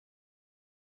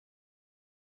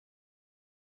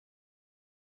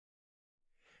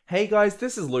Hey guys,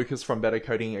 this is Lucas from Better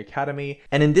Coding Academy,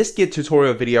 and in this Git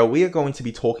tutorial video, we are going to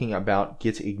be talking about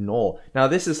Git Ignore. Now,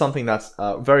 this is something that's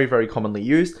very commonly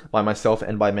used by myself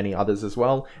and by many others as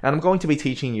well, and I'm going to be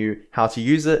teaching you how to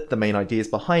use it, the main ideas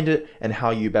behind it, and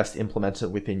how you best implement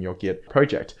it within your Git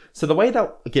project. So the way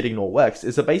that Git Ignore works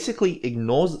is it basically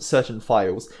ignores certain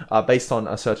files based on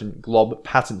a certain glob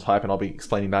pattern type, and I'll be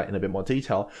explaining that in a bit more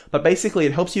detail, but basically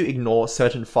it helps you ignore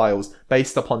certain files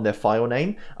based upon their file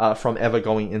name from ever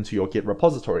going into your Git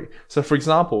repository. So for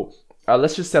example,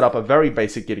 let's just set up a very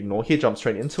basic git ignore here, jump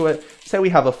straight into it. Say we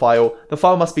have a file, the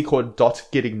file must be called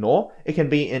 .gitignore. It can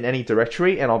be in any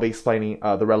directory, and I'll be explaining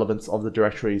the relevance of the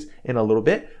directories in a little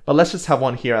bit, but let's just have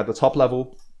one here at the top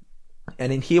level.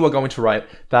 And in here we're going to write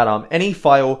that any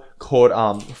file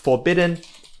called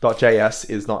forbidden.js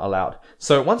is not allowed.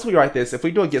 So once we write this, if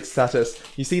we do a git status,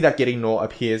 you see that git ignore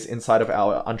appears inside of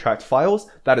our untracked files.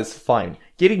 That is fine.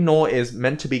 Git ignore is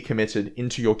meant to be committed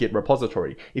into your Git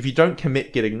repository. If you don't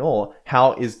commit git ignore,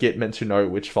 how is Git meant to know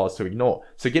which files to ignore?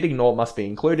 So git ignore must be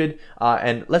included,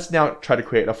 and let's now try to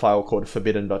create a file called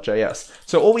forbidden.js.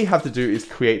 So all we have to do is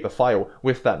create the file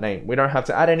with that name. We don't have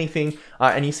to add anything,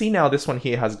 and you see now this one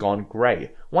here has gone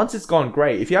gray. Once it's gone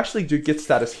gray, if you actually do git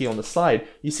status here on the side,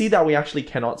 you see that we actually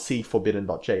cannot see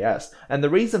forbidden.js. And the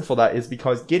reason for that is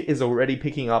because Git is already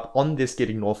picking up on this git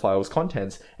ignore file's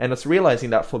contents, and it's realizing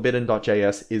that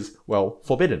forbidden.js is, well,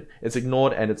 forbidden. It's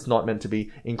ignored and it's not meant to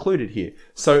be included here.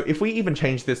 So if we even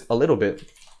change this a little bit,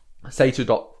 say to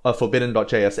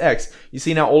forbidden.jsx, you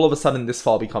see now all of a sudden this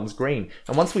file becomes green.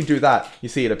 And once we do that, you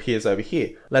see it appears over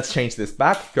here. Let's change this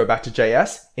back, go back to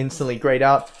JS, instantly grayed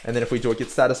out. And then if we do a git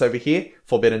status over here,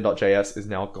 forbidden.js is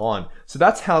now gone. So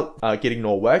that's how git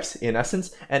ignore works in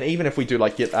essence. And even if we do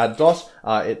like git add dot,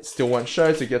 it still won't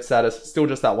show. So git status, still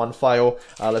just that one file.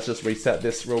 Let's just reset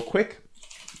this real quick.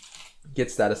 Git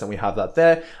status, and we have that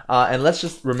there. And let's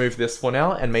just remove this for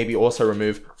now, and maybe also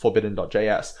remove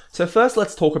forbidden.js. So first,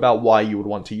 let's talk about why you would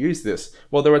want to use this.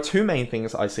 Well, there are two main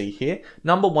things I see here.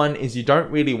 Number one is you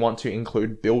don't really want to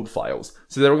include build files.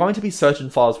 So there are going to be certain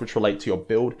files which relate to your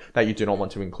build that you do not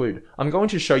want to include. I'm going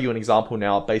to show you an example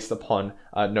now based upon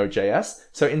node.js.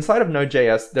 So inside of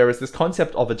node.js, there is this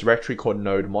concept of a directory called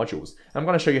node modules. I'm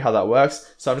going to show you how that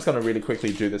works. So I'm just going to really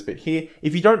quickly do this bit here.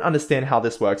 If you don't understand how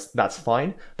this works, that's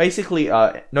fine. Basically,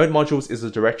 node modules is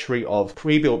a directory of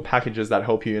pre-built packages that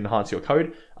help you enhance your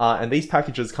code. And these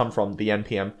packages come from the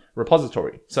npm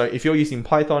repository. So if you're using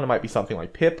Python, it might be something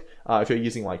like pip. If you're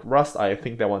using like Rust, I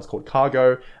think that one's called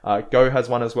Cargo. Go has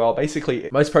one as well. Basically,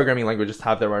 most programming languages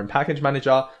have their own package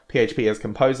manager. PHP has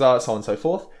Composer, so on and so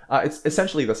forth. It's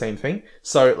essentially the same thing.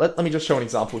 So let me just show an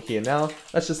example here now.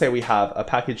 Let's just say we have a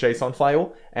package.json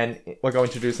file, and we're going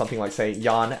to do something like, say,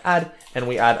 yarn add, and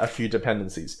we add a few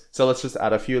dependencies. So let's just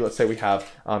add a few. Let's say we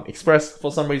have Express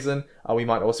for some reason. We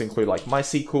might also include like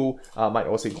MySQL, might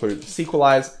also include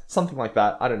SQLize, something like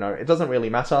that. I don't know. It doesn't really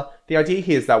matter. The idea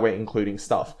here is that we're including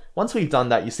stuff. Once we've done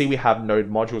that, you see we have node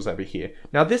modules over here.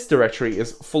 Now this directory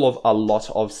is full of a lot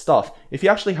of stuff. If you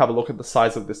actually have a look at the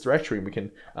size of this directory, we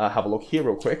can have a look here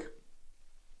real quick.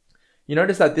 You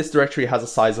notice that this directory has a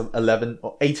size of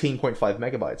 18.5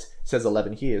 megabytes. It says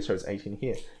 11 here, so it's 18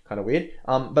 here. Kind of weird.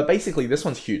 But basically this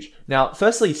one's huge. Now,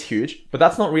 firstly, it's huge, but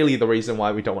that's not really the reason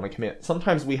why we don't want to commit.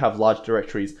 Sometimes we have large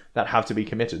directories that have to be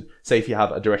committed. Say if you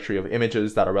have a directory of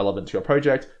images that are relevant to your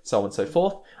project, so on and so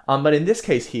forth. But in this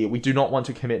case here, we do not want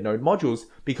to commit node modules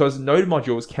because node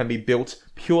modules can be built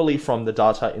purely from the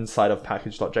data inside of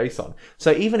package.json.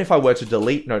 So even if I were to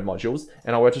delete node modules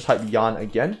and I were to type yarn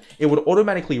again, it would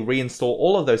automatically reinstall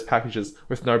all of those packages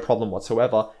with no problem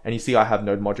whatsoever. And you see I have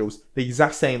node modules, the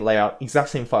exact same layout, exact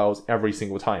same files every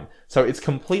single time. So it's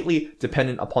completely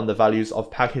dependent upon the values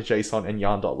of package.json and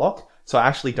yarn.lock. So I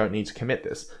actually don't need to commit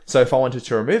this. So if I wanted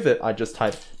to remove it, I just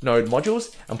type node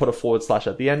modules and put a /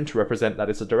 at the end to represent that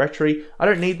it's a directory. I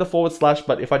don't need the /,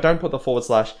 but if I don't put the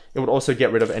 /, it would also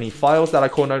get rid of any files that I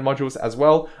call node modules as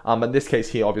well. In this case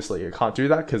here, obviously you can't do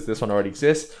that because this one already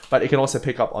exists, but it can also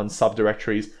pick up on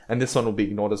subdirectories, and this one will be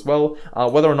ignored as well.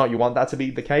 Whether or not you want that to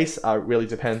be the case really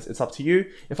depends. It's up to you.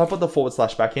 If I put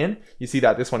the / back in, you see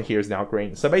that this one here is now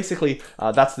green. So basically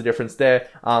that's the difference there.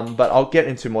 But I'll get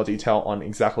into more detail on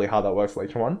exactly how that works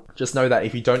later on. Just know that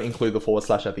if you don't include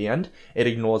the / at the end, it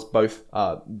ignores both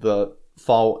the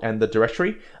file and the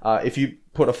directory. If you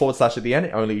put a / at the end,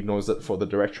 it only ignores it for the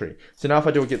directory. So now if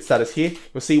I do a git status here,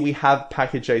 you'll see we have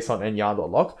package.json and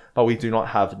yarn.log, but we do not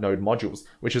have node modules,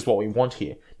 which is what we want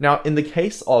here. Now, in the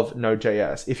case of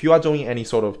node.js, if you are doing any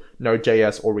sort of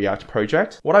node.js or React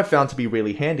project, what I've found to be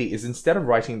really handy is instead of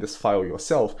writing this file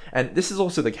yourself, and this is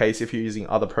also the case if you're using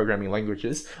other programming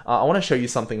languages, I want to show you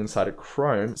something inside of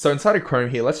Chrome. So inside of Chrome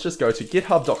here, let's just go to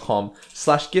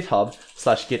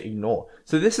github.com/github/gitignore.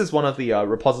 So this is one of the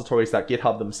repositories that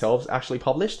GitHub themselves actually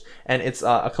published, and it's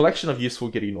a collection of useful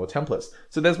Git Ignore templates.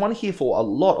 So there's one here for a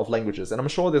lot of languages, and I'm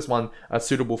sure there's one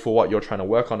suitable for what you're trying to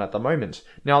work on at the moment.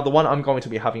 Now, the one I'm going to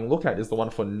be having a look at is the one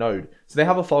for Node. So they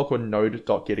have a file called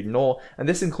node.gitignore, and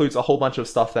this includes a whole bunch of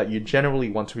stuff that you generally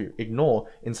want to ignore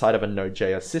inside of a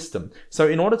Node.js system. So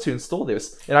in order to install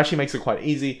this, it actually makes it quite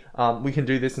easy. We can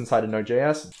do this inside of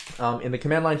Node.js. In the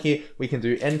command line here, we can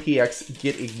do npx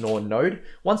gitignore node.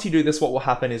 Once you do this, what will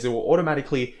happen is it will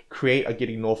automatically create a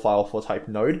gitignore file for type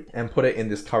node and put it in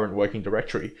this current working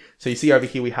directory. So you see over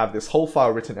here, we have this whole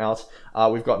file written out.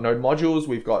 We've got node modules,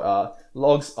 we've got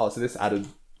logs. Oh, so this added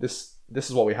this. This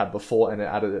is what we had before, and it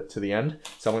added it to the end.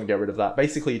 So I'm going to get rid of that.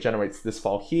 Basically, it generates this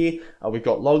file here. We've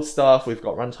got log stuff, we've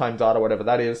got runtime data, whatever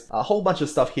that is. A whole bunch of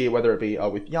stuff here, whether it be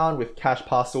with yarn, with cache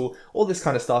parcel, all this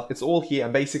kind of stuff. It's all here,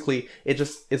 and basically,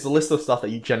 it's a list of stuff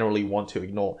that you generally want to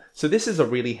ignore. So this is a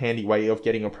really handy way of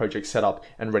getting a project set up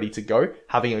and ready to go,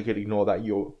 having a git ignore that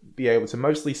you'll be able to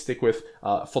mostly stick with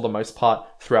for the most part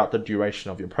throughout the duration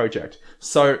of your project.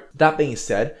 So that being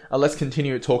said, let's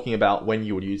continue talking about when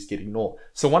you would use git ignore.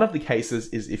 So one of the cases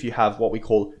is if you have what we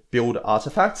call build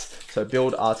artifacts. So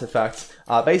build artifacts,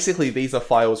 basically these are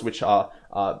files which are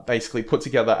basically put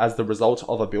together as the result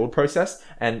of a build process,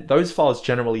 and those files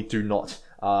generally do not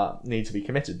need to be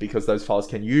committed because those files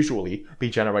can usually be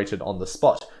generated on the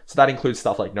spot. So that includes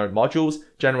stuff like node modules.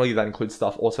 Generally, that includes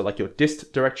stuff also like your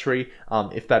dist directory.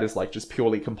 If that is like just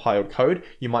purely compiled code,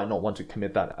 you might not want to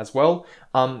commit that as well.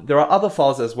 There are other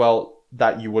files as well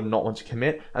that you would not want to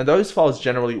commit, and those files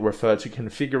generally refer to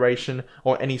configuration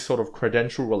or any sort of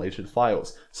credential related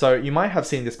files. So you might have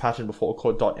seen this pattern before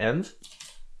called .env.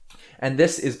 And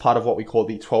this is part of what we call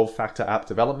the 12-factor app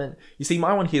development. You see,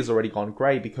 my one here has already gone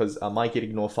gray because my git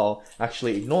ignore file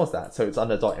actually ignores that. So it's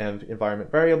under .env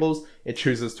environment variables. It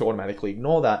chooses to automatically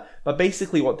ignore that. But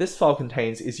basically what this file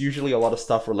contains is usually a lot of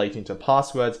stuff relating to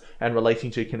passwords and relating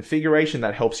to configuration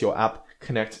that helps your app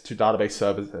connect to database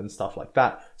servers and stuff like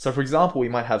that. So for example, we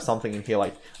might have something in here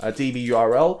like a DB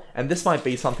URL, and this might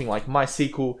be something like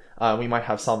MySQL. We might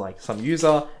have some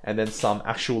user and then some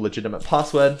actual legitimate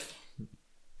password,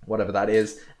 whatever that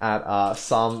is, at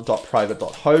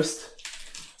some.private.host.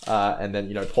 And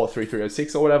then, port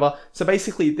 3306 or whatever. So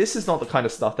basically, this is not the kind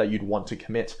of stuff that you'd want to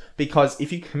commit, because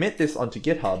if you commit this onto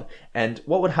GitHub, and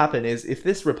what would happen is if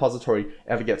this repository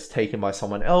ever gets taken by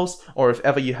someone else, or if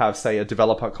ever you have, say, a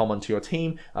developer come onto your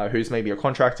team who's maybe a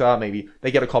contractor, maybe they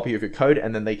get a copy of your code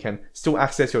and then they can still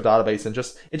access your database, and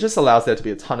it just allows there to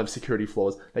be a ton of security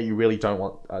flaws that you really don't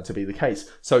want to be the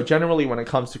case. So generally, when it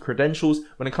comes to credentials,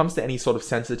 when it comes to any sort of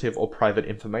sensitive or private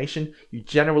information, you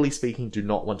generally speaking do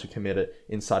not want to commit it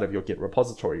inside of your Git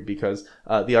repository, because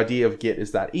the idea of Git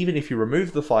is that even if you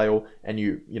remove the file and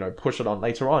you push it on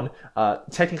later on,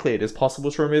 technically it is possible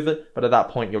to remove it, but at that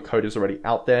point your code is already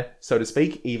out there, so to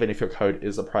speak, even if your code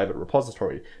is a private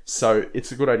repository. So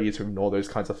it's a good idea to ignore those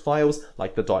kinds of files,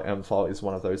 like the .env file is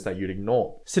one of those that you'd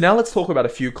ignore. So now let's talk about a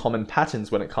few common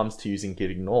patterns when it comes to using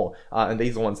git ignore, and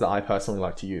these are ones that I personally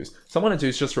like to use. So what I'm going to do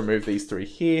is just remove these three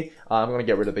here. I'm going to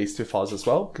get rid of these two files as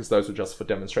well, because those were just for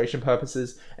demonstration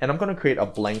purposes, and I'm going to create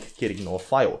a blank git ignore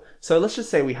file. So let's just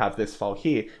say we have this file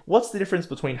here. What's the difference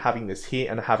between having this here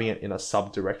and having it in a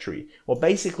subdirectory? Well,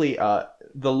 basically,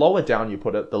 the lower down you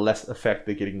put it, the less effect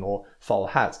the git ignore file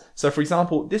has. So for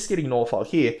example, this git ignore file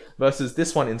here versus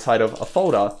this one inside of a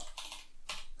folder.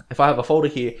 If I have a folder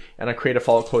here and I create a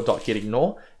file called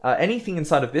 .gitignore, anything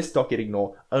inside of this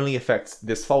 .gitignore only affects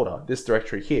this folder, this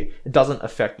directory here. It doesn't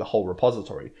affect the whole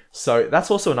repository. So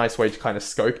that's also a nice way to kind of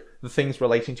scope the things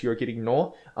relating to your git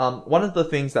ignore. One of the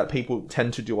things that people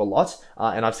tend to do a lot,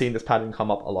 and I've seen this pattern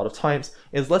come up a lot of times,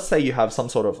 is let's say you have some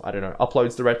sort of,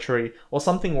 uploads directory or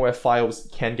something where files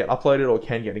can get uploaded or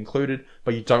can get included,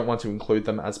 but you don't want to include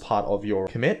them as part of your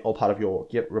commit or part of your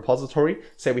Git repository.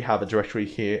 Say we have a directory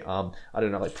here,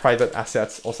 like private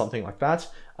assets or something like that.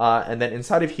 And then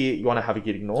inside of here, you want to have a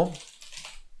git ignore.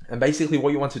 And basically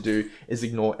what you want to do is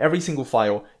ignore every single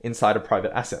file inside of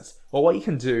private assets. Well, what you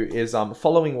can do is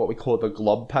following what we call the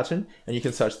glob pattern, and you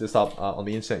can search this up on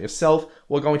the internet yourself.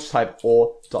 We're going to type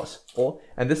or,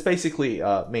 and this basically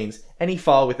means any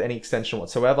file with any extension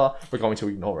whatsoever, we're going to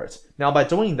ignore it. Now, by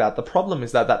doing that, the problem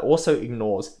is that that also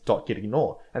ignores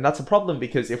 .gitignore, and that's a problem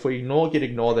because if we ignore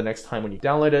gitignore the next time when you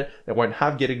download it, it won't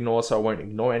have gitignore, so it won't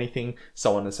ignore anything,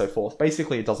 so on and so forth.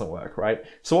 Basically, it doesn't work, right?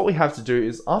 So what we have to do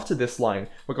is after this line,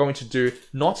 we're going to do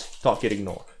not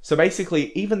 .gitignore. So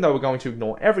basically, even though we're going to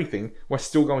ignore everything, we're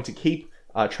still going to keep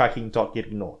tracking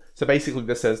 .gitignore. So basically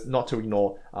this says not to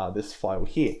ignore this file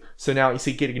here. So now you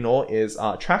see gitignore is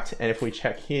tracked, and if we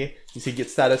check here, you see git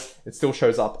status, it still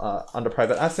shows up under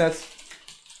private assets.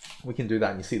 We can do that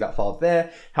and you see that file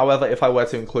there. However, if I were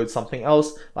to include something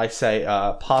else, like say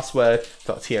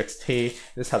password.txt,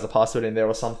 this has a password in there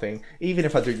or something, even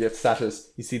if I do git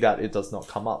status, you see that it does not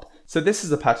come up. So this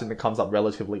is a pattern that comes up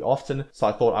relatively often, so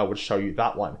I thought I would show you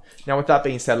that one. Now with that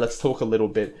being said, let's talk a little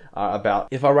bit about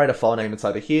if I write a file name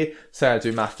inside of here, say I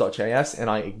do math.js and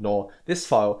I ignore this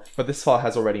file, but this file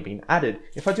has already been added.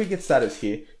 If I do git status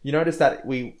here, you notice that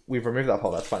we've removed that file,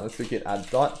 that's fine. Let's do git add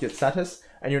git status.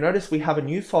 And you'll notice we have a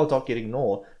new file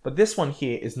 .gitignore, but this one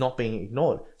here is not being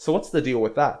ignored. So what's the deal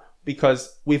with that?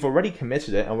 Because we've already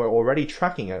committed it and we're already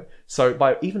tracking it. So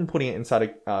by even putting it inside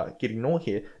a gitignore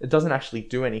here, it doesn't actually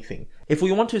do anything. If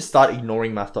we want to start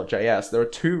ignoring math.js, there are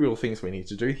two real things we need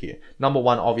to do here. Number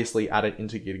one, obviously add it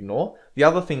into gitignore. The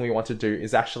other thing we want to do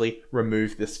is actually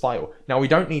remove this file. Now we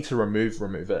don't need to remove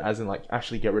it, as in like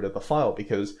actually get rid of the file,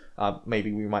 because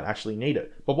maybe we might actually need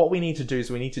it. But what we need to do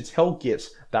is we need to tell Git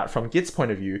that from Git's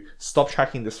point of view, stop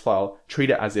tracking this file, treat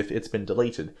it as if it's been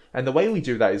deleted. And the way we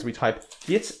do that is we type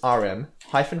git rm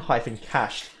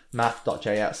 --cached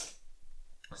math.js.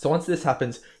 So once this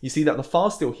happens, you see that the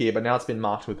file's still here, but now it's been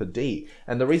marked with a D.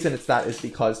 And the reason it's that is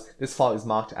because this file is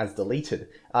marked as deleted.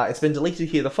 It's been deleted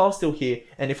here, the file's still here,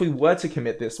 and if we were to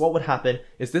commit this, what would happen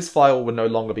is this file would no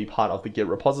longer be part of the Git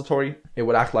repository. It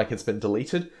would act like it's been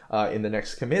deleted in the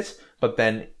next commit, but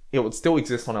then it would still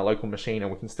exist on our local machine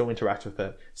and we can still interact with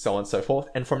it, so on and so forth.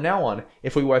 And from now on,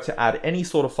 if we were to add any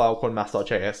sort of file called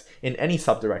math.js in any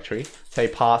subdirectory, say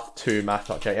path to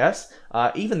math.js,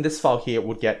 even this file here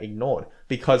would get ignored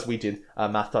because we did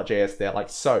math.js there like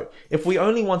so. If we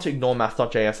only want to ignore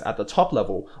math.js at the top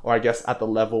level, or I guess at the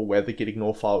level where the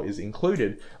gitignore file is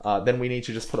included, then we need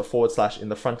to just put a / in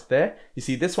the front there. You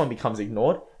see this one becomes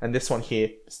ignored and this one here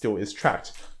still is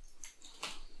tracked.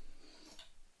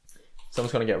 So I'm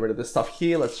just going to get rid of this stuff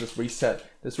here. Let's just reset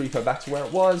this repo back to where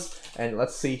it was. And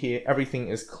let's see here, everything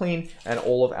is clean and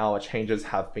all of our changes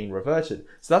have been reverted.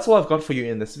 So that's all I've got for you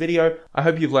in this video. I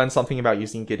hope you've learned something about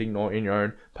using Git Ignore in your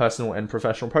own personal and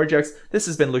professional projects. This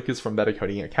has been Lucas from Better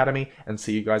Coding Academy, and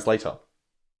see you guys later.